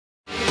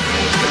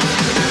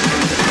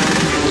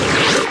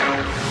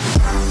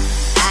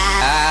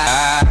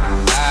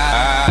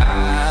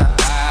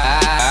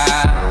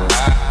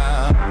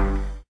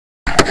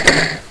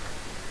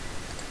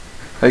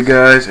Hey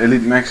guys,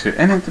 Elite Max here,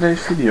 and in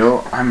today's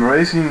video I'm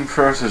racing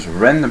versus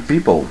random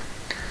people.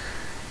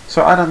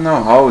 So I don't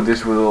know how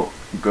this will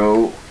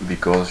go,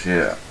 because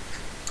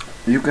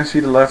you can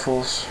see the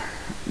levels.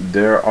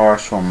 There are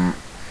some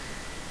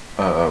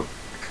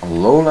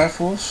low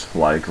levels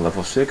like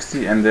level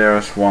 60, and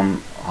there's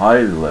one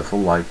high level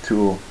like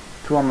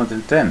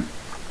 210.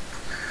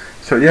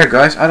 So yeah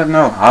guys, I don't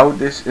know how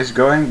this is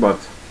going,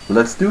 but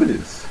let's do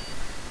this.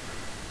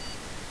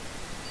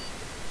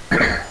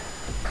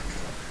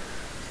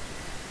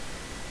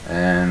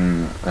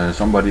 And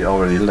somebody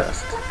already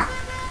left.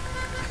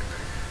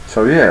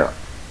 So yeah,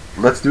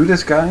 let's do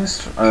this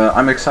guys.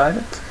 I'm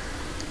excited.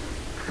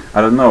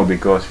 I don't know,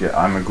 because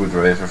I'm a good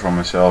racer for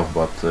myself,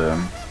 but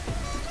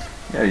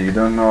yeah, you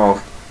don't know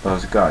of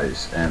those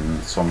guys,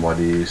 and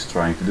somebody is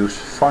trying to do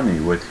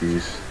funny with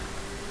his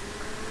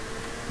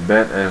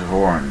badass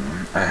horn.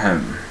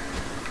 Ahem.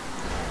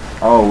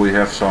 Oh, we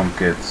have some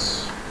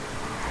kids.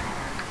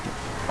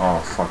 Oh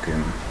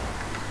fucking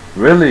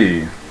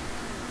really?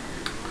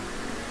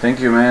 Thank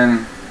you,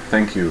 man.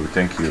 Thank you.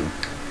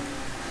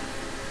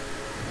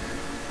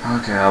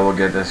 Okay, I will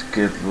get this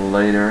kid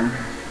later.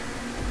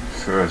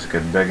 First,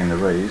 get back in the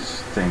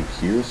race. Thank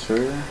you,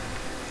 sir.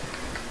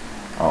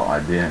 Oh, I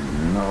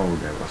didn't know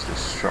there was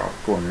this sharp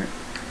corner.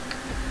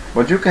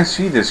 But you can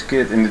see this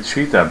kid in the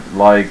cheetah,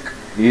 like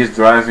he's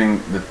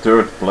driving the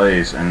third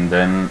place, and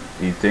then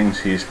he thinks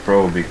he's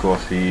pro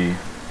because he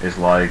is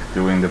like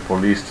doing the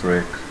police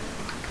trick.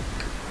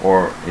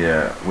 Or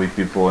yeah, we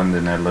people in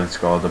the Netherlands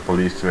call it the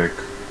police trick.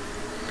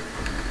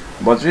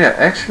 But yeah,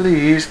 actually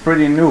he's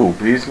pretty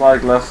noob. He's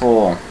like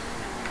level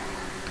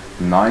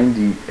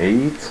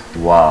 98.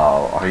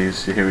 Wow, are you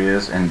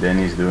serious? And then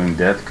he's doing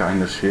that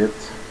kind of shit.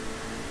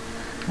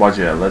 But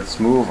yeah,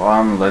 let's move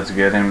on. Let's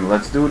get him.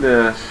 Let's do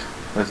that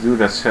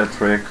set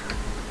trick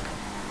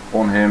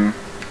on him.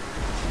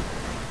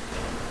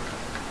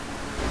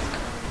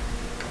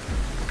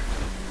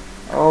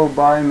 Oh,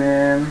 bye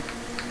man.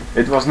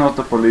 It was not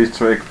the police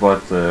trick,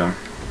 but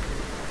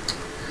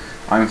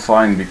I'm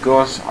fine,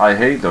 because I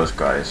hate those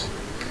guys.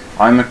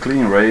 I'm a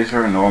clean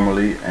racer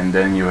normally, and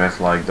then you have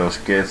like those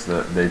kids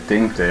that they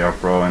think they are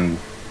pro, and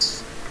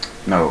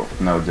no,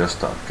 just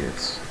stop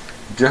kids.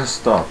 Just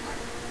stop.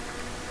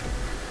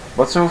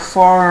 But so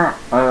far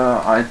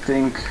I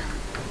think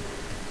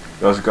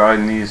those guys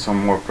need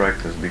some more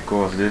practice,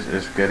 because this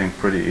is getting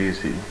pretty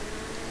easy.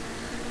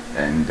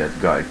 And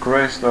that guy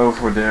crashed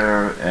over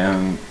there,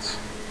 and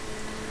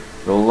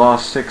the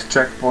last 6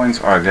 checkpoints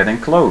are getting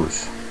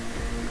close.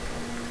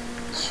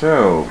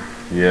 So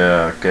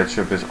yeah,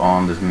 ketchup is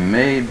on this.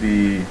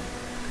 Maybe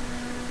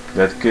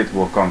that kid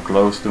will come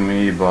close to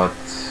me, but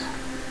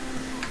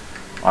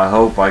I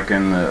hope I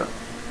can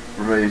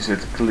race it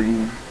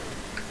clean.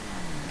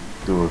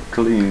 Do a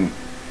clean,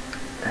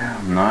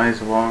 nice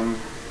one.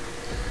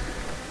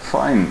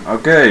 Fine,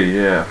 okay,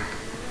 yeah.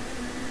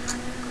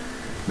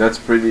 That's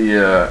pretty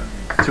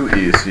too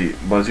easy,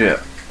 but yeah,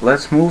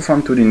 let's move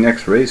on to the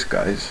next race,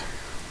 guys.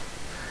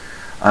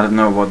 I don't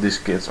know what these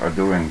kids are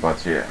doing,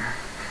 but yeah.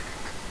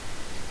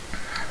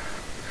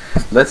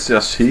 Let's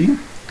just see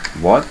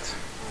what.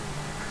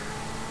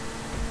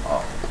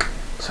 Oh,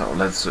 so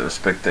let's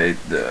spectate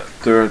the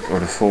third or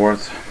the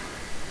fourth,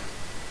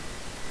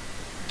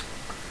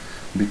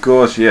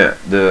 because yeah,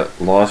 the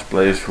last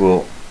place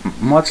will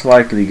much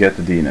likely get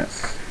the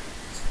DNF.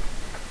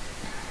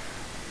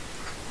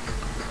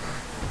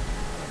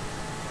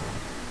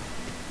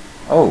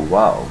 Oh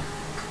wow,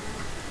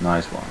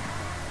 nice one.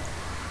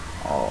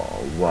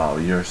 Oh wow,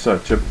 you're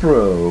such a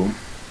pro.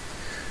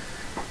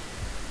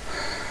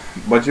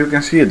 But you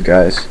can see it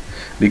guys,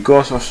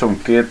 because of some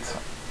kid,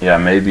 yeah,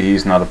 maybe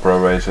he's not a pro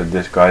racer,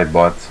 this guy,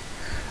 but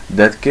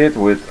that kid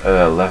with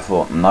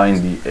level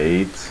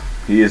 98,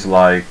 he is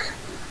like,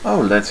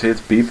 oh, let's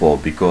hit people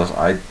because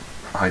I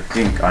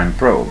think I'm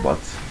pro, but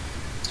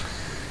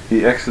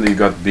he actually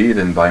got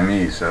beaten by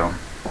me. So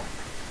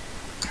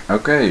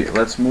okay,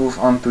 let's move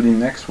on to the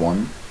next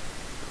one.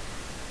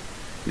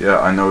 Yeah,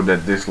 I know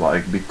that this,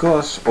 like,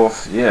 because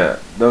of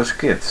those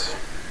kids.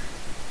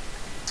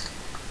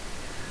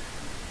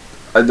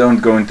 I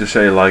don't going to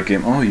say like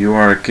him, oh you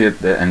are a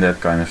kid and that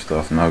kind of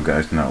stuff. No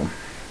guys, no.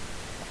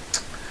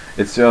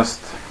 It's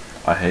just,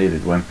 I hate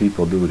it when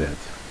people do that.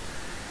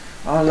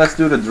 Oh, let's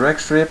do the drag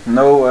strip.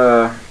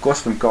 No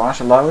custom cars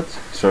allowed.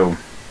 So,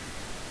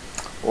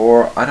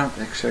 or I don't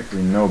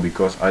exactly know,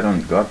 because I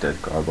don't got that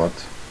car, but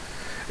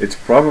it's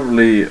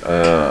probably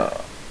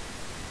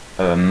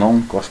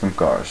non-custom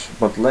cars.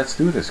 But let's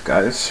do this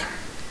guys.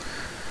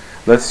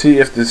 Let's see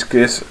if this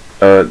kid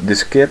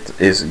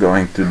is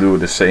going to do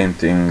the same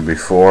thing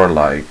before,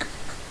 like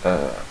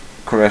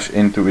crash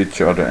into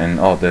each other and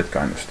all that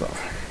kind of stuff.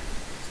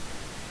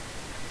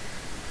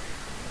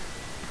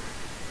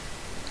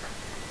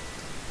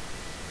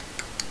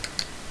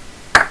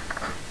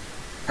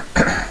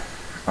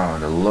 Oh,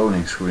 the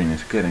loading screen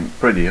is getting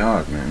pretty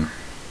hard, man.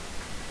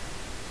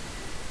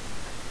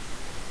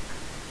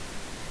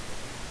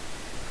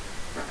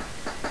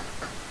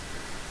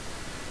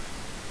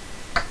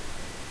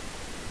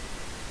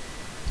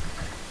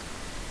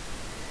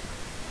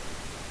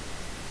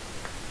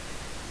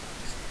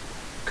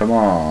 Come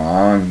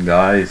on,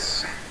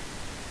 guys.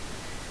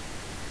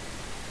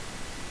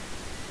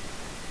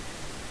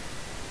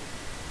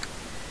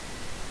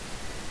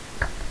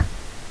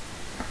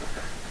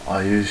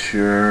 Are you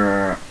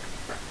sure?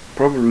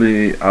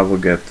 Probably I will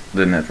get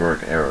the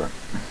network error.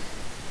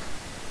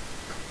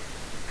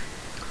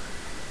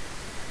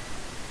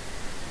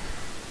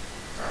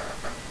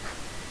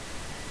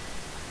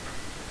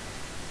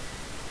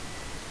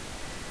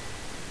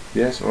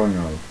 Yes or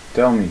no?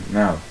 Tell me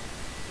now.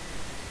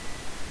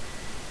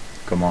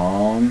 Come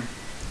on.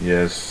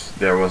 Yes,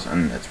 there was a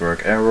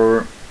network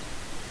error.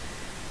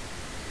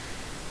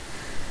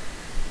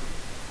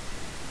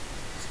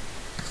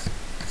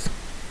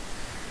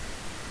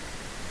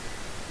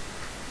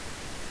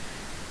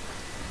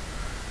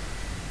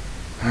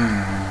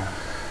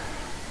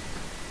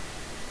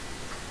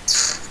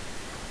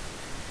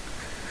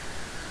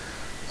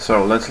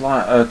 So let's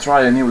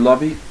try a new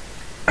lobby.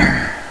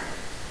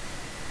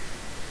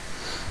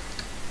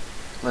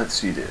 Let's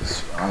see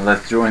this.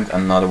 Let's join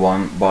another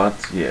one,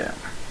 but yeah.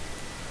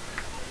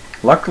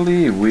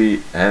 Luckily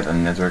we had a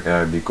network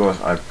error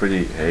because I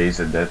pretty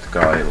hated that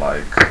guy.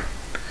 Like,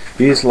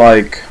 he's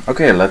like,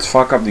 okay, let's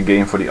fuck up the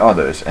game for the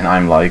others, and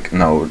I'm like,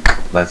 no,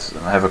 let's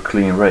have a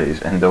clean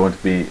race and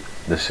don't be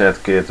the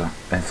sad kid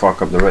and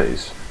fuck up the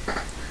race.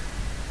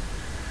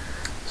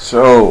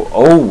 So,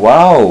 oh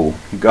wow,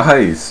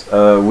 guys,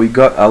 we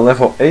got a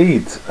level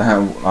 8,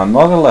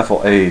 another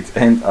level 8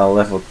 and a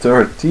level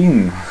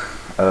 13.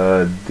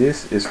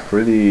 This is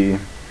pretty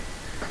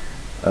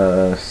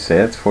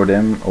sad for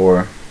them,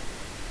 or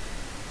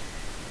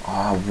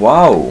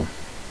wow,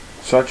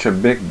 such a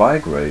big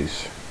bike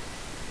race.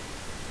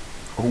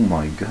 Oh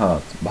my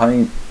god,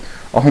 by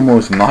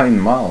almost 9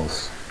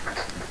 miles.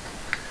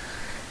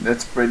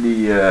 That's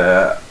pretty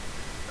oh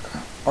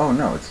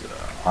no, it's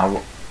I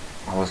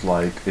was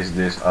like, is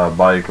this a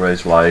bike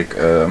race like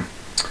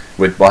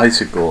with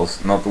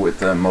bicycles, not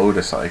with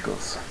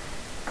motorcycles?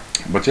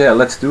 But yeah,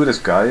 let's do this,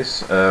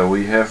 guys.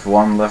 We have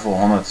one level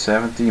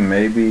 170.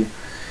 Maybe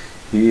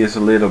he is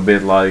a little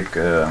bit like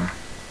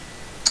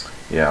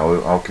yeah,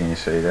 how can you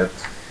say that?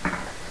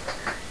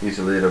 He's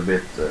a little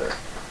bit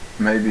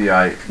maybe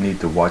I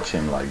need to watch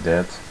him like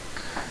that.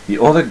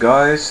 The other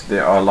guys, they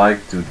are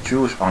like to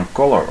choose on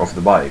color of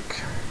the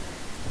bike.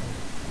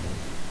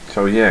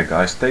 So yeah,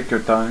 guys, take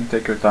your time,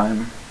 take your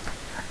time.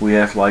 We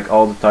have like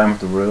all the time of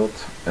the world.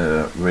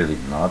 Really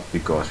not,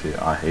 because yeah,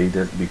 I hate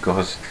it,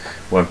 because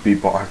when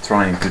people are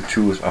trying to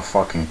choose a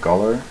fucking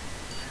color,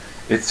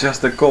 it's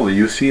just the color.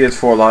 You see it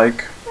for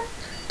like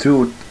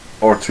 2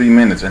 or 3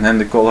 minutes and then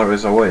the color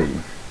is away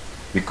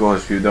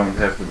because you don't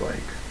have the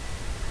bike.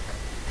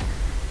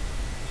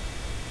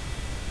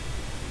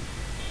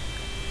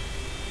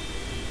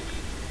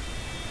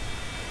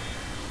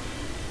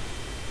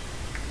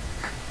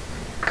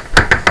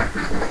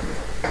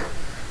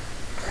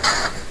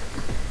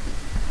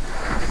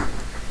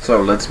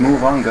 So let's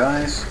move on,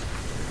 guys.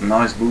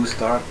 Nice boost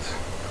start.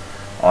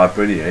 I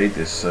pretty hate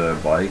this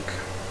bike,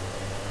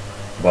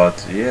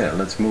 but yeah,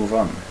 let's move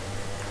on.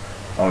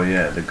 Oh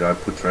yeah, the guy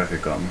put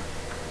traffic on.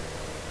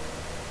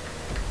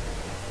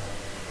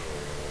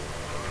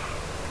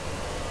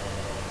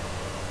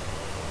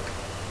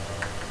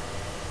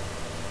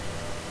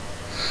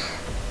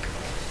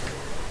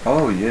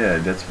 Oh yeah,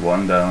 that's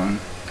one down.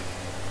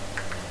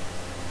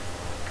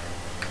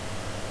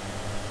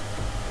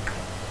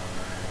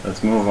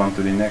 Let's move on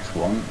to the next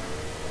one.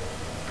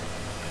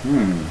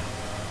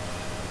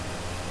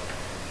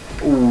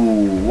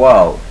 Ooh,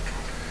 wow.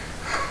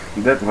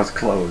 That was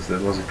close,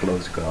 that was a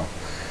close call.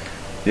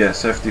 Yeah,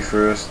 safety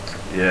first.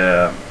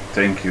 Yeah,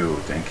 thank you,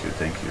 thank you,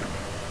 thank you.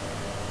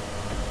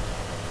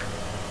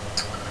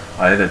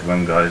 I hate it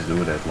when guys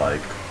do that,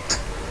 like,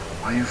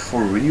 are you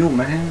for real,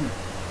 man?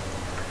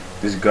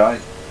 This guy.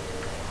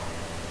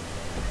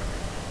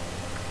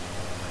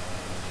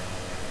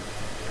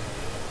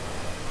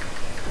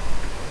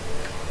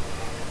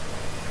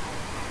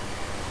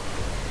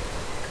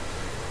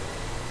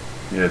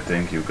 Yeah,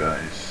 thank you,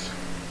 guys.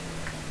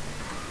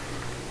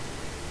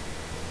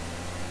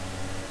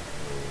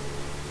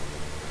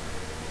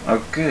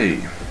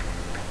 Okay.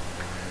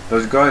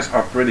 Those guys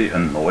are pretty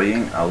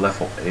annoying. A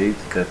level 8,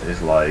 that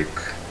is like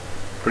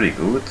pretty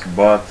good,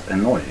 but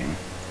annoying.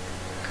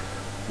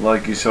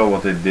 Like, you saw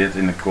what they did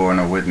in the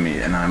corner with me,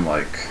 and I'm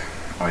like,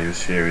 are you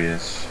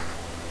serious?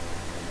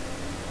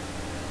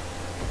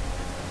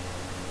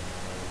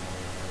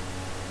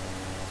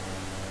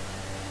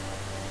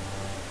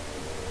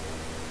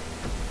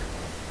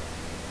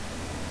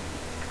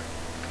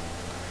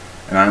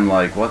 And I'm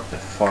like, what the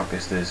fuck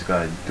is this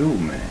guy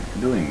doing,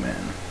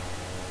 man?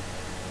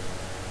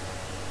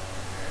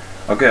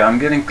 Okay, I'm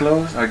getting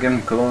close,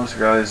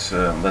 guys.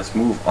 Let's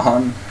move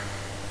on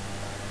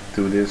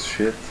to this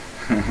shit.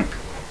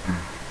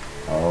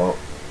 Oh,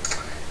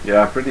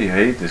 yeah, I pretty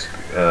hate this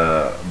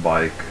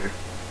bike.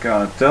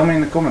 Tell me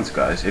in the comments,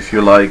 guys, if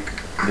you like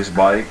this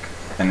bike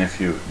and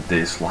if you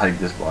dislike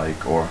this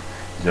bike or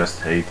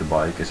just hate the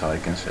bike, as I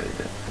can say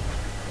that.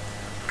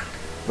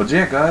 But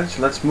yeah, guys,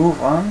 let's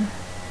move on.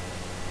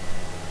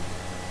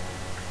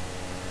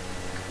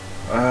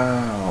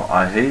 Oh,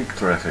 I hate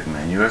traffic,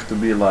 man. You have to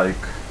be like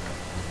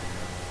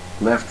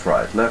left,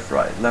 right, left,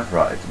 right, left,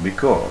 right,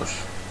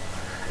 because,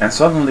 and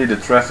suddenly the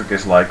traffic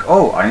is like,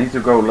 oh, I need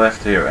to go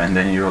left here, and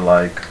then you're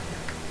like,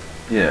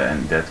 yeah,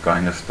 and that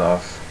kind of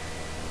stuff.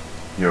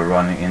 You're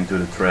running into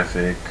the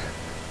traffic,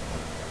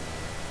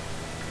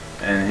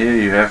 and here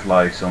you have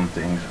like some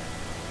things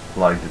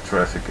like the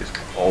traffic is,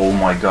 oh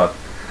my god.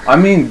 I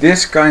mean,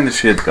 this kind of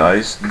shit,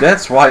 guys,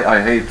 that's why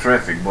I hate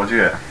traffic. But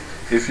yeah,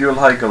 if you're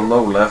like a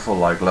low level,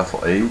 like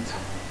level 8,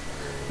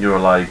 you're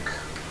like,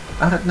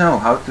 I don't know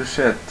how to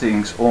set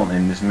things on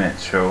in this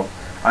match, so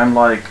I'm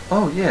like,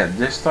 oh yeah,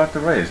 just start the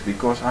race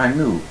because I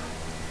knew.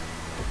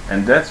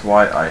 And that's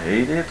why I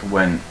hate it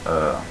when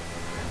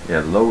yeah,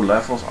 low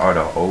levels are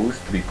the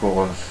host,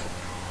 because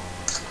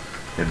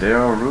yeah, they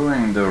are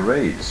ruining the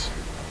race.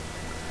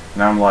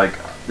 And I'm like,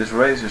 this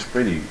race is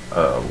pretty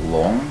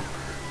long,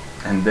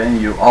 and then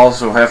you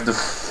also have the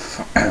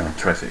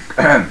traffic.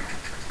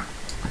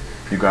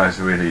 You guys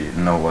really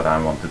know what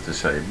I wanted to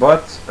say.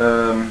 But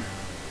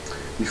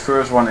the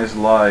first one is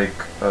like,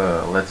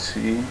 let's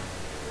see,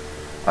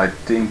 I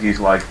think he's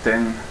like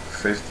 10,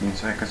 15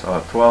 seconds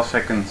or 12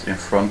 seconds in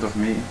front of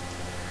me.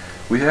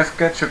 We have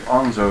ketchup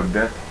on, so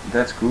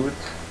that's good.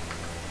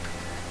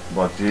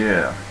 But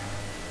yeah,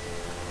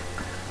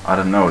 I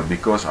don't know,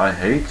 because I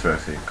hate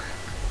traffic.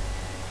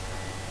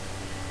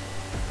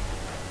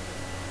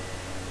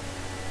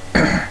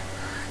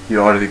 You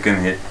already could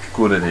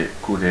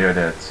hear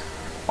that,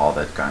 all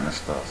that kind of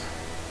stuff.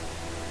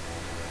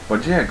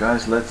 But yeah,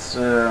 guys, let's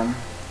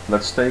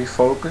stay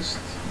focused,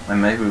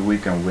 and maybe we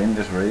can win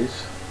this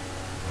race.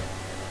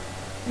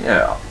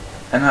 Yeah,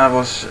 and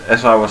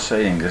as I was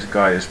saying, this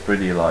guy is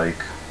pretty like,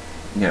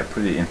 yeah,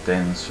 pretty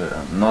intense.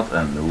 Not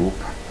a noob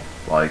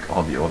like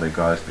all the other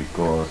guys,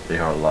 because they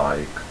are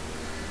like,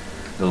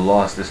 the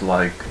last is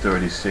like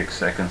 36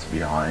 seconds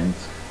behind.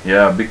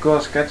 Yeah,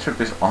 because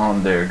ketchup is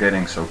on, they're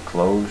getting so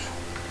close.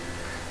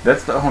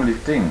 That's the only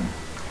thing.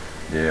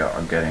 They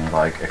are getting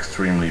like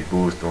extremely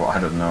boost, or I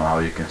don't know how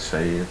you can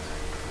say it.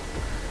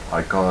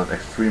 I call it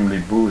extremely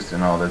boost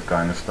and all that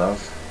kind of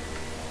stuff.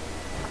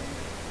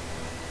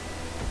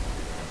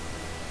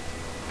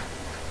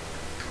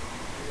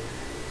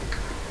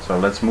 So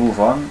let's move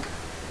on.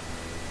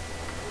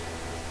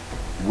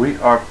 We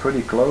are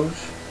pretty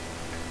close.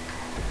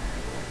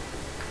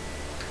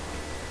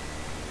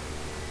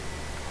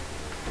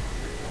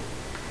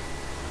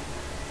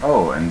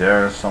 Oh, and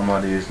there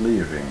somebody is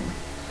leaving.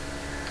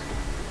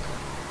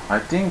 I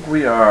think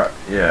we are,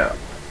 yeah,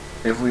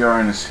 if we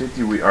are in a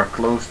city, we are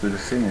close to the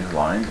finish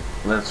line.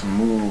 Let's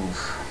move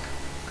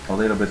a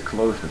little bit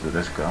closer to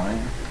this guy.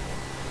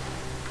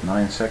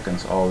 9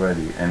 seconds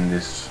already, and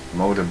this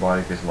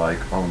motorbike is like,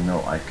 oh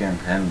no, I can't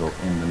handle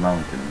in the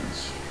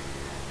mountains.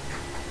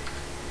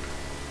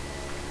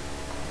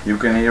 You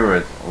can hear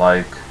it,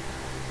 like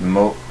the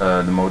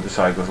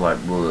motorcycle's like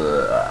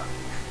bleh,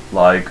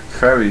 like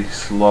very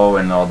slow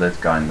and all that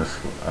kind of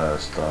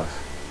stuff.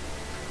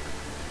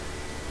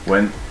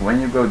 When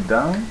you go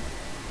down,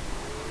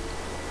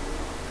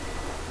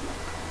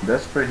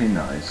 that's pretty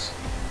nice.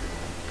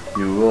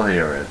 You will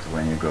hear it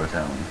when you go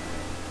down.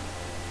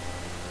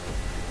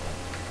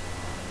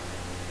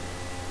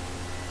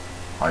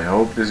 I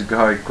hope this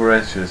guy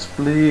crashes.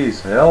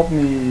 Please help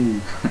me.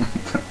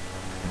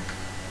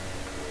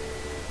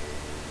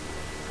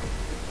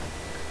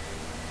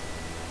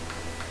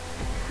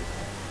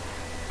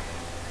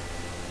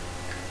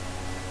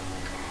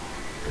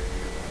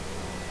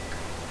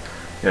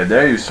 Yeah,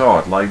 there you saw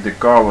it, like the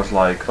car was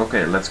like,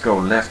 okay, let's go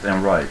left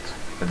and right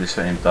at the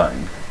same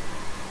time.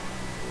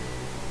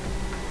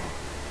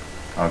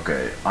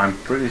 Okay, I'm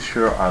pretty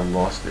sure I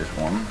lost this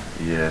one.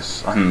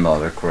 Yes,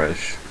 another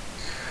crash.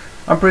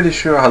 I'm pretty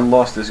sure I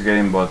lost this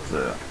game, but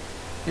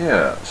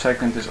yeah,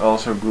 second is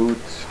also good.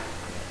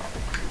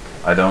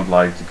 I don't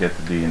like to get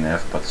the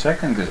DNF, but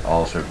second is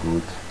also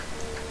good.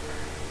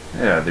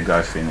 Yeah, the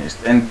guy finished.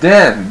 And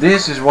then,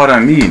 this is what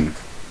I mean.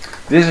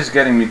 This is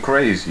getting me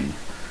crazy.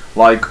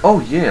 Like,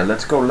 oh yeah,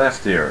 let's go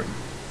left here.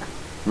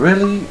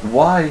 Really?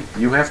 Why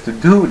you have to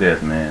do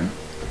that, man?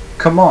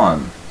 Come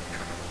on.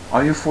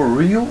 Are you for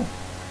real?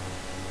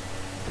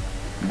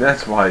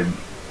 That's why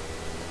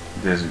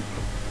this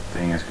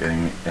thing is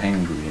getting me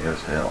angry as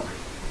hell.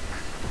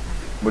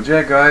 But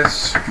yeah,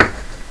 guys,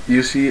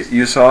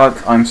 you saw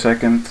it. I'm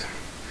second.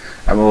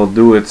 I will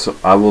do it.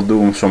 I will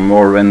do some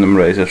more random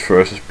races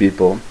versus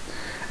people,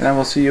 and I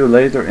will see you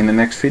later in the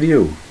next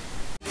video.